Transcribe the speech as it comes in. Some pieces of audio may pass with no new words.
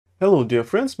Hello dear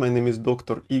friends, my name is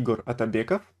Dr. Igor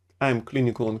Atabekov. I am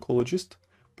clinical oncologist,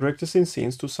 practicing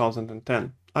since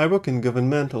 2010. I work in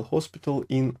governmental hospital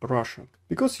in Russia.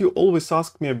 Because you always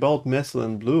ask me about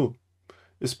methylene blue,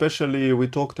 especially we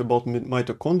talked about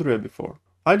mitochondria before,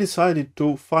 I decided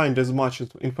to find as much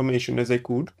information as I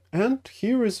could, and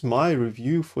here is my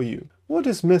review for you. What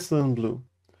is methylene blue?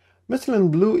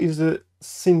 Methylene blue is a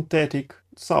synthetic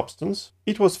substance.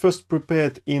 It was first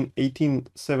prepared in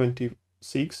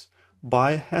 1876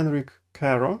 by Henrik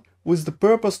Caro with the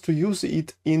purpose to use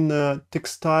it in the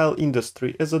textile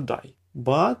industry as a dye.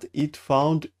 But it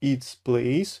found its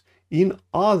place in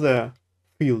other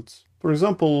fields. For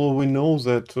example, we know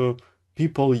that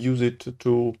people use it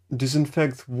to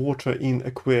disinfect water in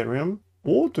aquarium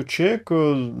or to check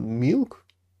milk,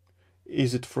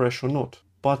 is it fresh or not.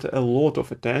 But a lot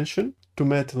of attention to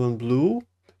methylene blue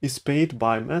is paid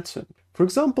by medicine. For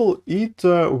example, it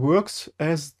works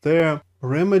as the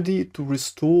remedy to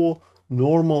restore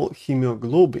normal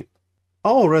hemoglobin.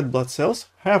 Our red blood cells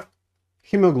have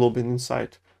hemoglobin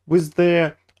inside with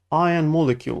their iron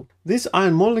molecule. This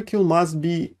iron molecule must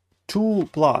be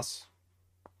 2+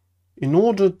 in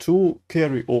order to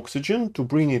carry oxygen, to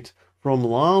bring it from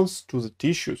lungs to the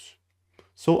tissues,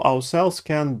 so our cells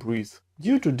can breathe.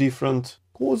 Due to different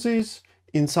causes,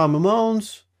 in some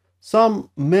amounts,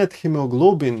 some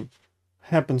methemoglobin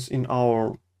happens in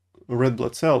our red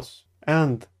blood cells,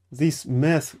 and this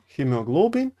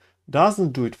methemoglobin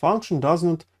doesn't do its function,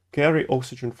 doesn't carry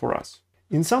oxygen for us.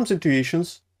 In some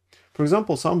situations, for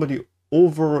example, somebody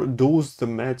overdosed the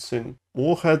medicine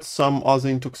or had some other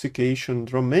intoxication,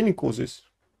 there are many causes,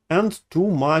 and too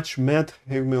much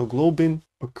methemoglobin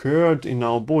occurred in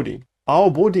our body. Our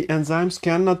body enzymes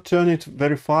cannot turn it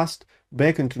very fast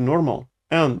back into normal,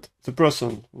 and the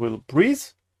person will breathe,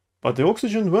 but the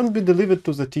oxygen won't be delivered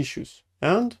to the tissues,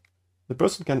 and the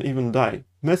person can even die.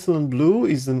 Methylene blue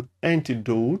is an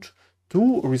antidote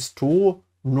to restore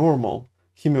normal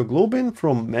hemoglobin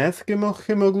from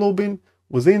methemoglobin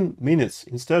within minutes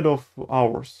instead of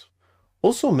hours.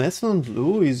 Also, methylene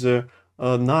blue is a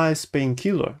nice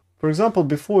painkiller. For example,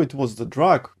 before it was the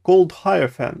drug called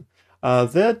Hierophane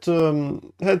that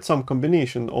had some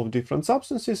combination of different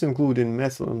substances, including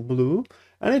methylene blue,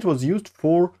 and it was used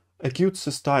for acute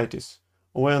cystitis,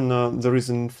 when there is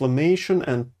an inflammation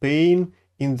and pain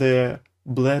in the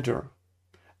bladder.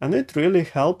 And it really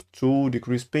helped to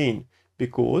decrease pain,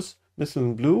 because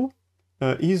methylene blue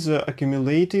is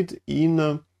accumulated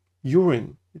in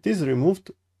urine. It is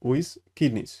removed with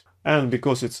kidneys. And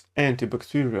because it's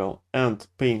antibacterial and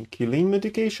pain-killing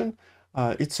medication,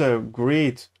 it's a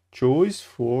great choice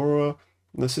for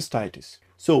the cystitis.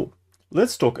 So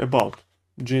let's talk about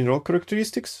general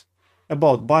characteristics,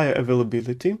 about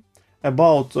bioavailability,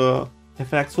 about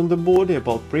effects on the body,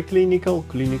 about preclinical,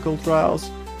 clinical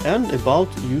trials, and about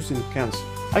use in cancer.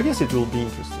 I guess it will be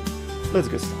interesting. Let's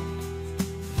get started.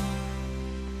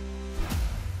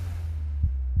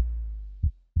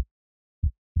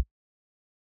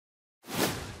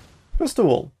 First of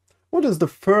all, what is the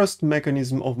first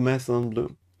mechanism of methylene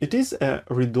blue? It is a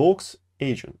redox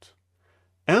agent,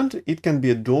 and it can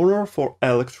be a donor for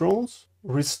electrons,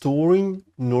 restoring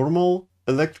normal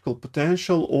electrical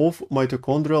potential of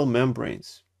mitochondrial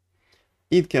membranes.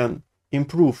 It can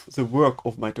improve the work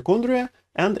of mitochondria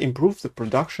and improve the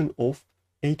production of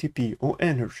ATP or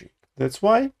energy. That's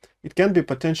why it can be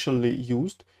potentially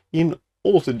used in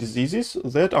all the diseases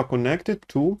that are connected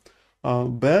to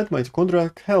bad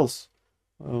mitochondrial health.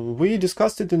 We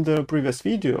discussed it in the previous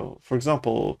video. For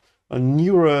example,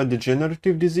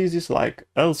 neurodegenerative diseases like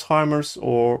Alzheimer's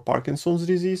or Parkinson's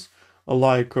disease,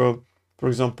 like, for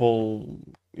example,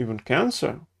 even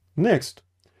cancer. Next,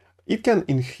 it can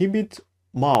inhibit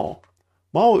MAO.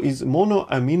 MAO is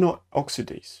monoamino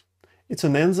oxidase. It's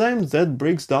an enzyme that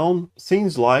breaks down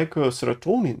things like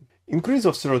serotonin. Increase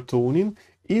of serotonin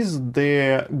is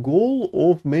the goal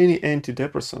of many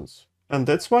antidepressants. And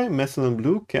that's why methylene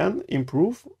blue can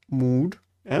improve mood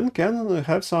and can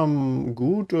have some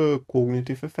good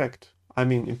cognitive effect. I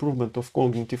mean, improvement of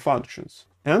cognitive functions.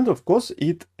 And of course,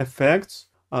 it affects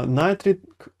nitric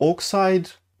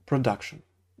oxide production.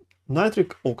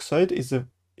 Nitric oxide is an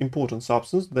important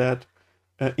substance that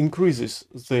increases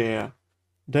the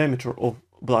diameter of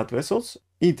blood vessels.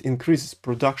 It increases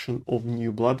production of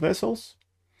new blood vessels.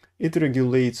 It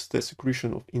regulates the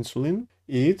secretion of insulin.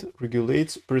 It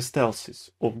regulates peristalsis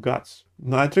of guts.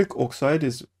 Nitric oxide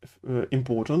is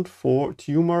important for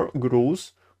tumor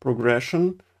growth,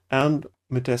 progression, and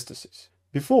metastasis.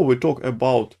 Before we talk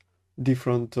about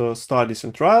different studies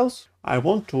and trials, I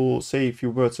want to say a few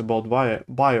words about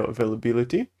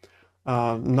bioavailability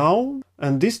now,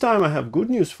 and this time I have good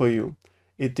news for you.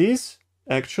 it is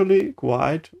actually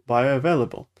quite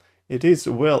bioavailable. It is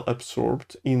well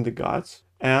absorbed in the gut,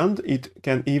 and it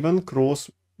can even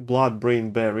cross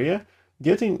blood-brain barrier,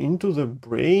 getting into the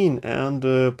brain, and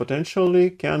potentially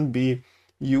can be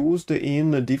used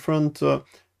in different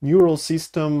neural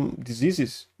system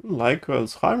diseases like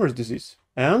Alzheimer's disease.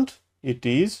 And it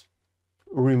is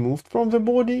removed from the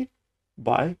body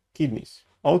by kidneys.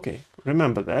 Okay,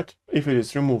 remember that. If it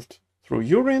is removed through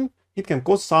urine, it can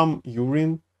cause some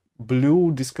urine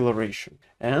blue discoloration.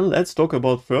 And let's talk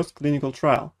about first clinical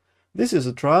trial. This is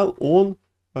a trial on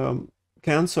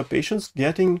cancer patients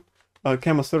getting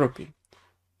chemotherapy.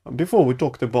 Before we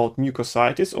talked about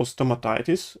mucositis or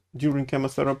stomatitis during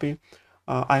chemotherapy.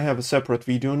 I have a separate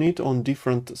video on it on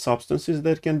different substances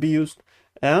that can be used,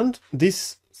 and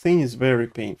this thing is very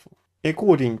painful.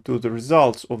 According to the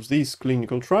results of this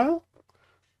clinical trial,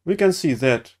 we can see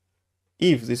that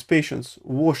if these patients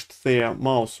washed their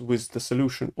mouths with the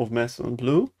solution of methylene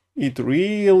blue, it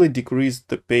really decreased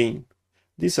the pain.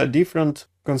 These are different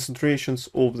concentrations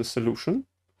of the solution,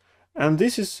 and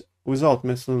this is without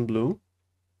methylene blue.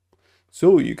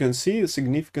 So you can see a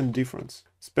significant difference.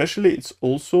 Especially it's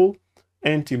also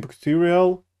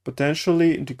antibacterial,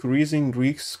 potentially decreasing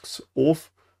risks of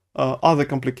other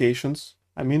complications,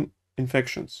 I mean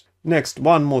infections. Next,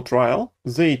 one more trial.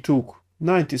 They took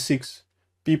 96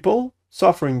 people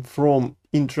suffering from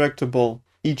intractable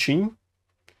itching.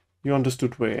 You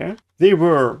understood where. They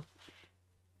were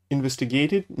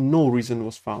investigated, no reason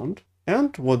was found.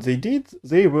 And what they did,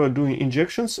 they were doing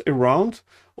injections around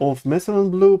of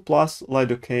methylene blue plus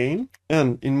lidocaine.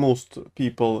 And in most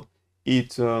people,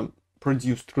 it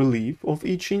produced relief of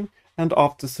itching. And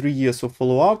after 3 years of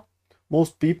follow-up,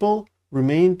 most people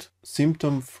remained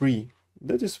symptom-free.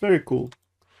 That is very cool.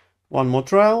 One more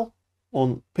trial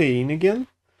on pain again.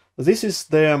 This is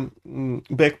the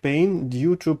back pain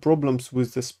due to problems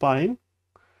with the spine,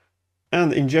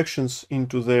 and injections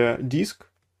into the disc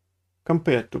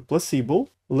compared to placebo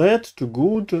led to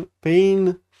good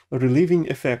pain relieving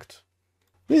effect.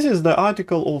 This is the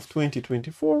article of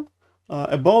 2024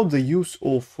 about the use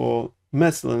of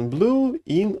methylene blue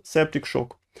in septic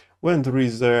shock. When there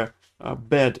is a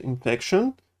bad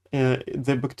infection,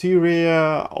 the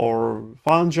bacteria or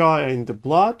fungi in the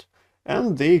blood,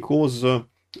 and they cause the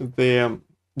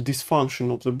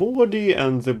dysfunction of the body,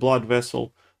 and the blood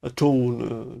vessel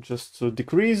tone just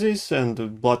decreases, and the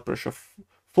blood pressure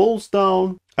falls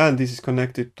down, and this is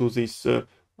connected to this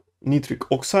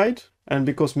nitric oxide. And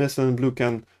because methylene blue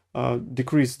can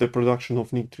decrease the production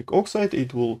of nitric oxide,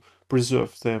 it will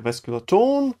preserve the vascular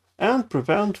tone and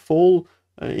prevent fall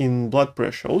in blood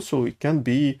pressure. Also, it can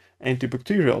be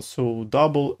antibacterial, so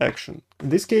double action. In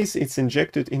this case, it's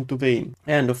injected into vein.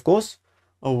 And of course,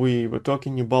 we were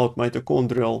talking about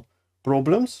mitochondrial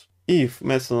problems. If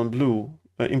methylene blue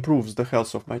improves the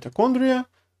health of mitochondria,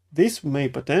 this may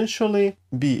potentially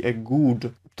be a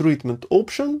good treatment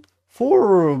option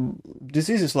for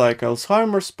diseases like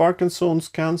Alzheimer's, Parkinson's,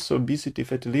 cancer, obesity,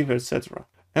 fatty liver, etc.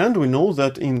 And we know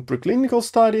that in preclinical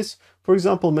studies, for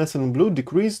example, methylene blue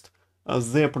decreased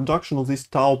the production of this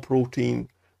tau protein.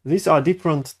 These are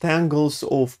different tangles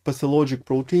of pathologic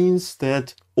proteins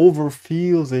that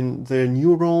overfill the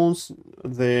neurons,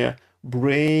 the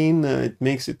brain. It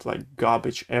makes it like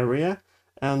garbage area,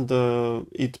 and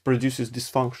it produces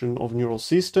dysfunction of neural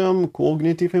system,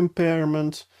 cognitive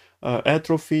impairment,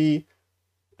 atrophy,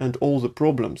 and all the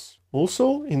problems.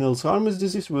 Also, in Alzheimer's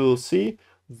disease, we will see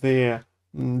the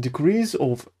decrease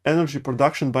of energy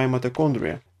production by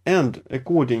mitochondria. And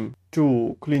according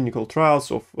to clinical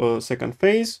trials of second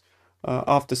phase,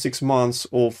 after 6 months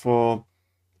of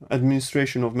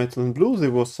administration of methylene blue,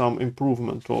 there was some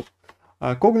improvement of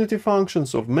cognitive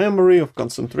functions, of memory, of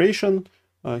concentration.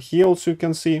 Here also you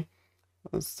can see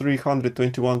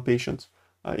 321 patients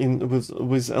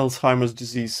with Alzheimer's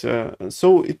disease.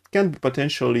 So it can be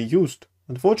potentially used.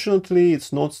 Unfortunately,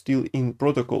 it's not still in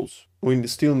protocols. We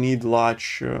still need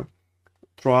large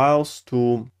trials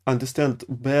to understand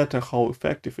better how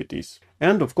effective it is.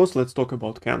 And of course, let's talk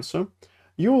about cancer.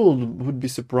 You would be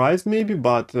surprised maybe,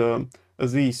 but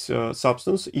this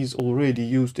substance is already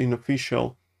used in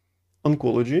official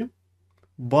oncology,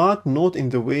 but not in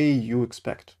the way you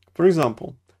expect. For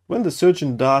example, when the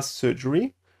surgeon does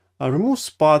surgery, removes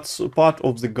part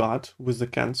of the gut with the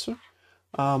cancer,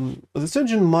 the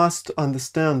surgeon must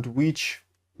understand which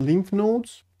lymph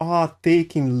nodes are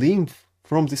taking lymph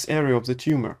from this area of the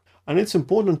tumor. And it's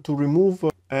important to remove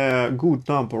a good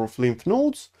number of lymph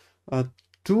nodes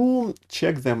to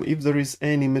check them if there is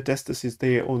any metastasis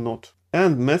there or not.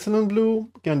 And methylene blue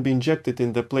can be injected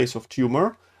in the place of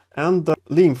tumor, and the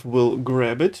lymph will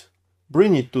grab it,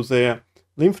 bring it to the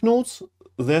lymph nodes.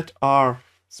 that are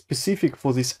specific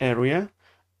for this area,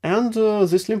 and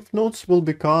these lymph nodes will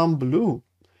become blue,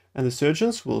 and the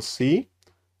surgeons will see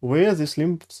where these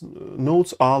lymph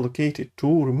nodes are located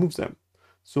to remove them.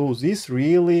 So this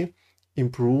really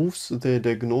improves the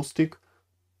diagnostic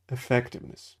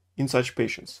effectiveness in such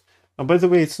patients. By the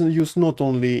way, it's used not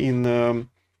only in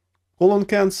colon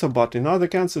cancer, but in other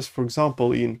cancers, for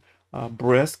example, in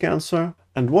breast cancer.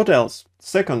 And what else?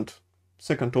 Second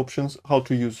options how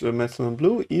to use methylene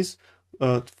blue is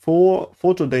for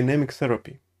photodynamic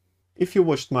therapy. If you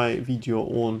watched my video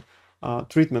on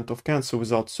treatment of cancer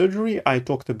without surgery, I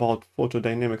talked about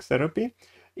photodynamic therapy.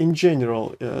 In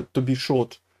general, to be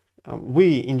short,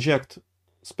 we inject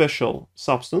special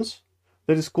substance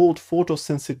that is called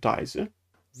photosensitizer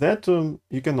that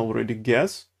you can already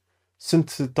guess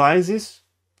sensitizes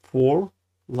for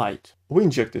light. We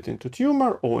inject it into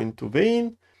tumor or into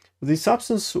vein. The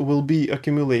substance will be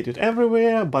accumulated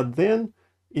everywhere, but then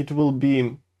it will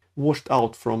be washed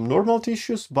out from normal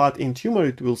tissues, but in tumor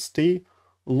it will stay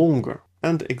longer.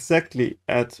 And exactly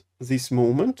at this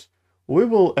moment, we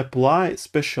will apply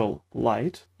special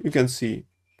light. You can see,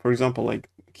 for example, like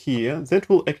here, that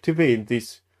will activate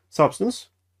this substance.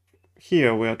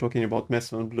 Here we are talking about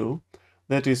methylene blue,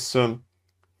 that is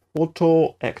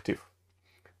photoactive.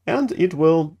 And it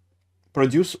will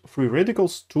produce free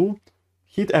radicals to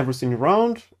hit everything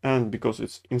around, and because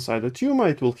it's inside the tumor,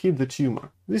 it will hit the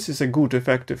tumor. This is a good,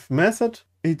 effective method.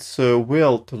 It's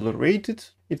well tolerated.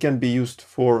 It can be used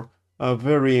for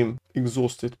very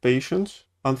exhausted patients.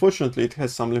 Unfortunately, it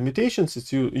has some limitations.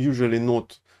 It's usually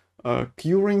not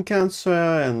curing cancer,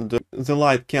 and the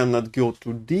light cannot go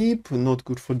too deep, not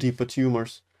good for deeper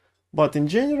tumors. But in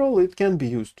general, it can be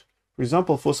used. For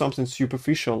example, for something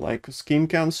superficial like skin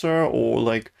cancer or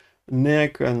like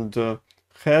neck and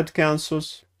head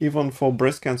cancers. Even for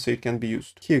breast cancer it can be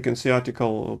used. Here you can see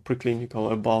article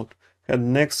preclinical about head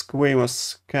and neck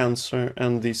squamous cancer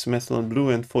and this methylene blue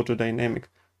and photodynamic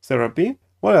therapy.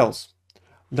 What else?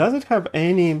 Does it have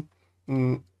any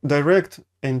direct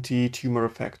anti-tumor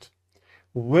effect?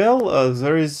 Well,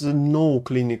 there is no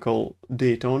clinical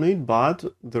data on it, but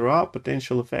there are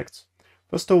potential effects.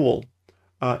 First of all,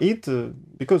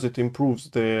 because it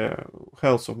improves the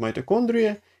health of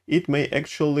mitochondria, it may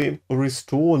actually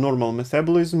restore normal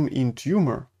metabolism in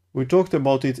tumor. We talked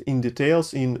about it in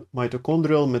details in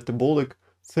Mitochondrial Metabolic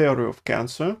Theory of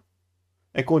Cancer,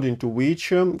 according to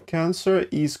which cancer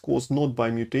is caused not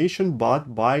by mutation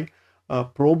but by a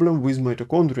problem with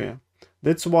mitochondria.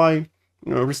 That's why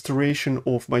restoration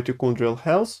of mitochondrial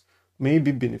health may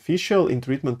be beneficial in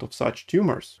treatment of such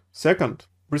tumors. Second,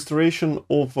 restoration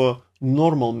of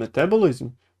normal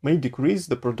metabolism may decrease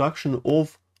the production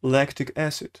of lactic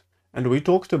acid. And we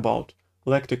talked about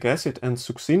lactic acid and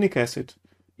succinic acid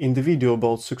in the video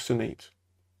about succinate.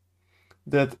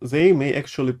 That they may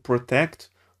actually protect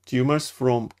tumors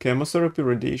from chemotherapy,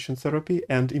 radiation therapy,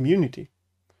 and immunity.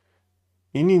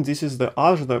 Meaning this is the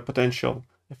other potential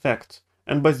effect.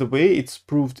 And by the way, it's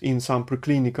proved in some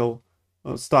preclinical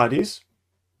studies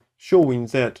showing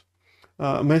that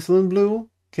methylene blue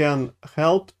can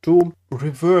help to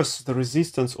reverse the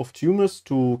resistance of tumors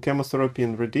to chemotherapy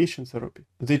and radiation therapy.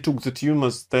 They took the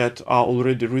tumors that are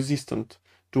already resistant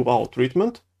to our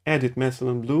treatment, added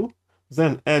methylene blue,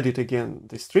 then added again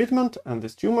this treatment, and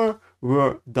this tumor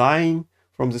were dying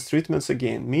from these treatments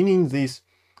again, meaning this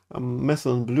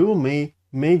methylene blue may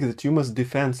make the tumors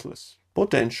defenseless.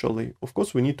 Potentially. Of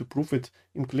course, we need to prove it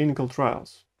in clinical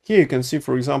trials. Here you can see,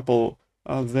 for example,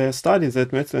 the study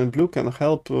that methylene blue can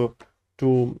help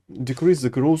to decrease the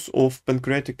growth of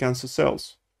pancreatic cancer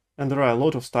cells. And there are a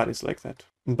lot of studies like that.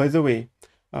 By the way,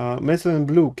 methylene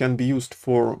blue can be used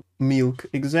for milk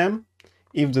exam.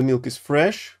 If the milk is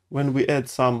fresh, when we add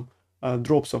some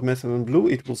drops of methylene blue,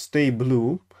 it will stay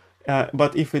blue.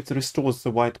 But if it restores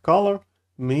the white color,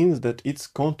 means that it's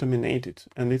contaminated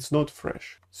and it's not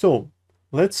fresh. So,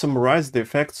 let's summarize the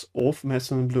effects of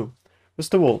methylene blue.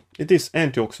 First of all, it is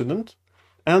antioxidant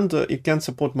and it can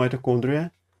support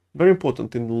mitochondria. Very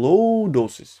important in low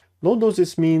doses. Low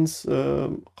doses means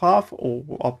half or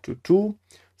up to 2.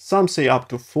 Some say up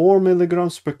to 4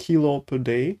 milligrams per kilo per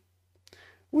day.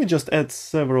 We just add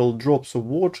several drops of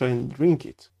water and drink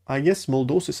it. I guess small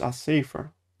doses are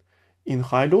safer. In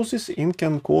high doses, it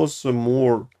can cause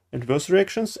more adverse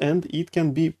reactions and it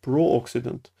can be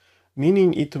pro-oxidant,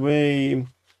 meaning it may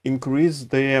increase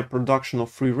the production of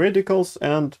free radicals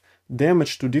and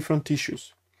damage to different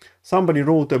tissues. Somebody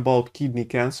wrote about kidney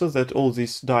cancer, that all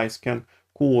these dyes can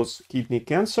cause kidney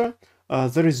cancer.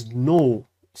 There is no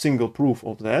single proof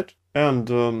of that.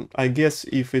 And I guess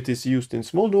if it is used in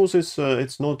small doses,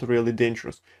 it's not really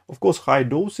dangerous. Of course, high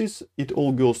doses, it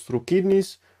all goes through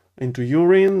kidneys, into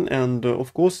urine, and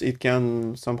of course it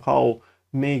can somehow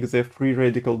make the free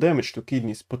radical damage to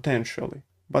kidneys potentially.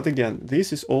 But again,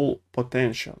 this is all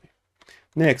potentially.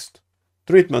 Next,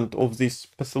 treatment of this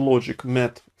pathologic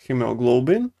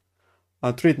methemoglobin,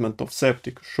 treatment of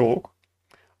septic shock,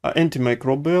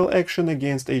 antimicrobial action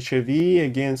against HIV,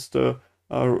 against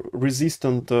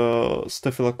resistant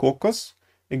staphylococcus,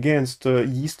 against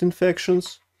yeast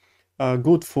infections,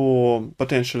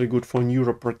 potentially good for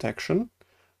neuroprotection,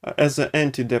 as an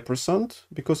antidepressant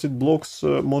because it blocks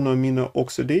monoamino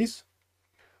oxidase,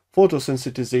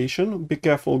 photosensitization, be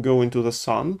careful going to the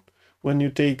sun when you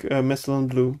take methylene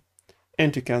blue,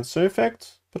 anti-cancer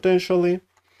effects potentially,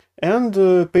 and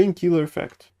painkiller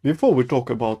effect. Before we talk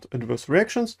about adverse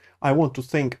reactions, I want to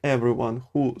thank everyone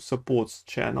who supports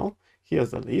channel.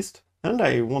 Here's the list. And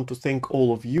I want to thank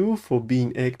all of you for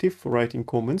being active, for writing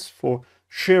comments, for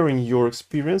sharing your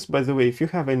experience. By the way, if you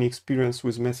have any experience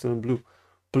with methylene blue,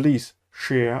 please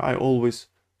share. I always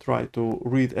try to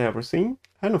read everything.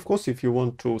 And of course, if you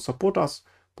want to support us,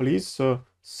 please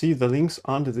see the links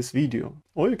under this video.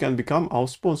 Or you can become our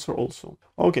sponsor also.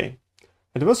 Okay.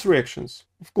 Adverse reactions.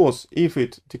 Of course, if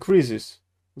it decreases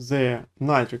the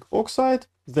nitric oxide,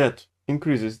 that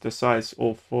increases the size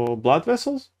of blood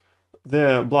vessels.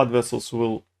 The blood vessels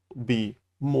will be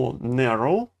more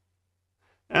narrow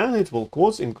and it will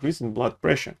cause increase in blood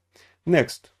pressure.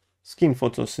 Next, skin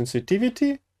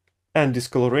photosensitivity and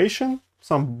discoloration,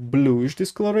 some bluish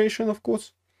discoloration, of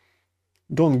course.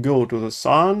 Don't go to the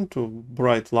sun, to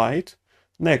bright light.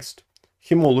 Next,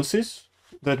 hemolysis.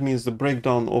 That means the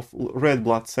breakdown of red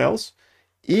blood cells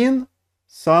in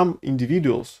some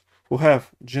individuals who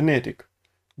have genetic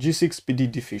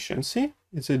G6PD deficiency.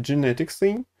 It's a genetic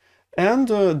thing. And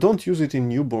don't use it in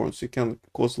newborns. It can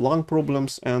cause lung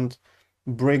problems and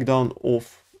breakdown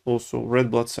of also red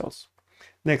blood cells.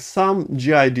 Next, some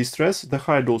GI distress. The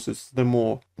higher doses, the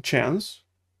more chance.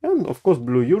 And of course,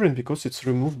 blue urine because it's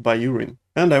removed by urine.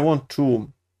 And I want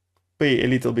to pay a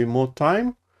little bit more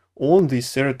time on the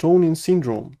serotonin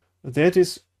syndrome that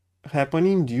is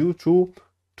happening due to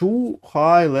too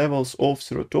high levels of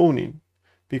serotonin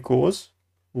because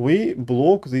we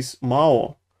block this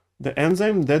MAO, the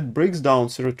enzyme that breaks down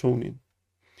serotonin.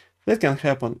 That can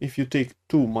happen if you take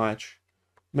too much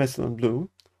methylene blue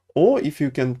or if you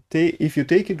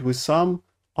take it with some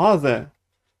other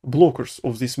blockers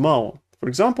of this MAO, for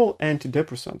example,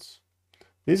 antidepressants.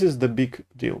 This is the big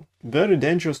deal. Very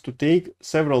dangerous to take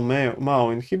several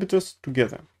MAO inhibitors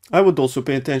together. I would also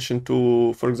pay attention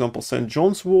to, for example, St.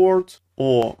 John's wort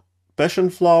or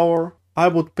passion flower. I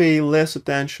would pay less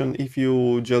attention if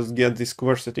you just get this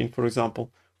quercetin, for example,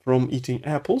 from eating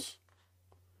apples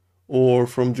or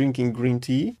from drinking green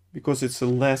tea because it's a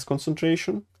less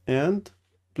concentration. And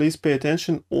please pay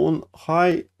attention on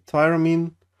high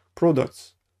tyramine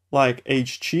products like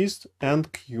aged cheese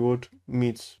and cured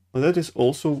meats. That is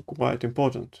also quite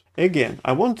important. Again,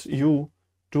 I want you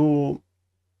to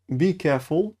be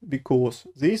careful because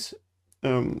this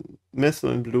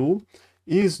methylene blue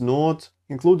is not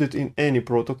included in any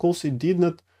protocols. It did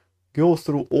not go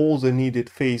through all the needed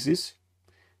phases.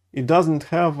 It doesn't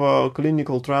have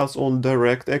clinical trials on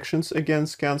direct actions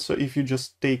against cancer if you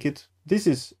just take it. This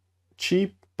is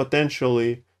cheap,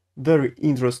 potentially very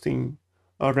interesting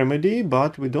remedy,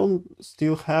 but we don't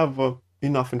still have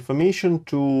enough information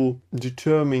to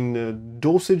determine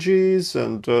dosages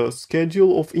and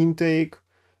schedule of intake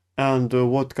and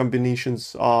what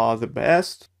combinations are the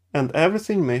best, and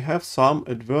everything may have some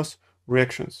adverse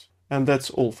reactions. And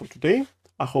that's all for today.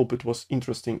 I hope it was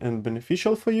interesting and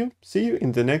beneficial for you. See you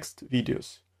in the next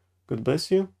videos. God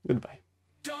bless you. Goodbye.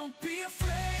 Don't be afraid.